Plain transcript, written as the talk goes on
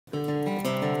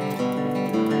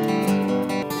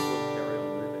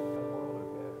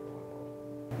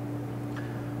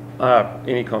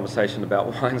Any conversation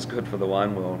about wine's good for the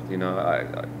wine world, you know.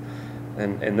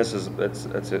 And this is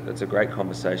it's a great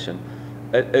conversation.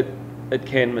 It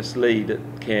can mislead. It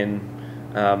can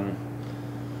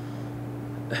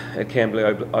be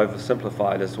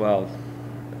oversimplified as well.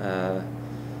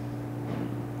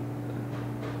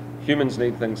 Humans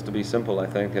need things to be simple, I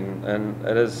think, and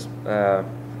it is.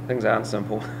 Things aren't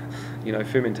simple. You know,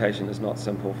 fermentation is not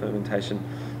simple. Fermentation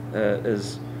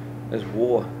is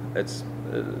war. It's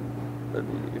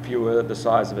if you were the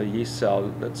size of a yeast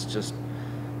cell, it's just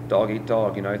dog eat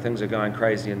dog. You know, things are going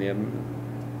crazy in there.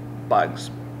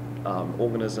 Bugs,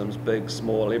 organisms, big,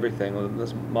 small, everything. Or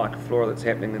this microflora that's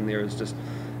happening in there is just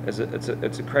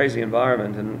it's a crazy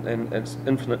environment, and it's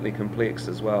infinitely complex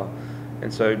as well.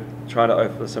 And so trying to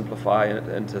oversimplify it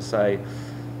into, say,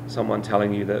 someone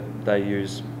telling you that they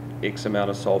use X amount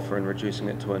of sulfur and reducing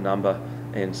it to a number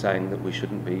and saying that we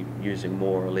shouldn't be using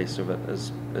more or less of it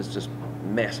is just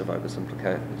massive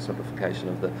oversimplification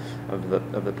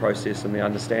of the process and the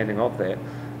understanding of that.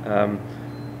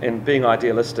 And being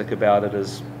idealistic about it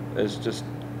is just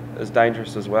as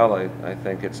dangerous as well. I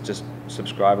think it's just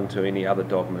subscribing to any other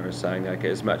dogma as saying, okay,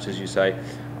 as much as you say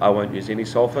I won't use any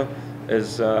sulfur,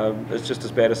 is just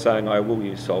as bad as saying I will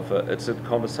use sulfur. It's a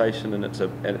conversation, and it's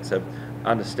a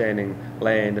understanding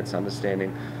land, it's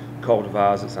understanding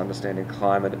cultivars, it's understanding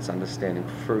climate, it's understanding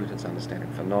fruit, it's understanding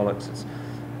phenolics.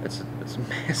 It's a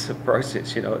massive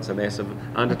process, you know. It's a massive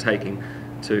undertaking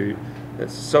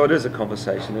so it is a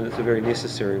conversation, and it's a very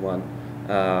necessary one,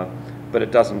 but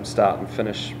it doesn't start and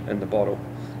finish in the bottle,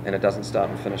 and it doesn't start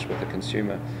and finish with the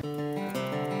consumer.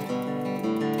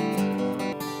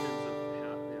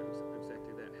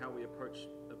 How we approach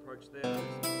that is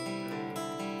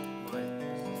my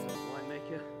assistant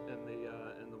winemaker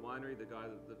in the winery, the guy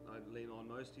that I lean on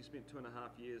most. He spent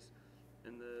 2.5 years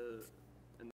in the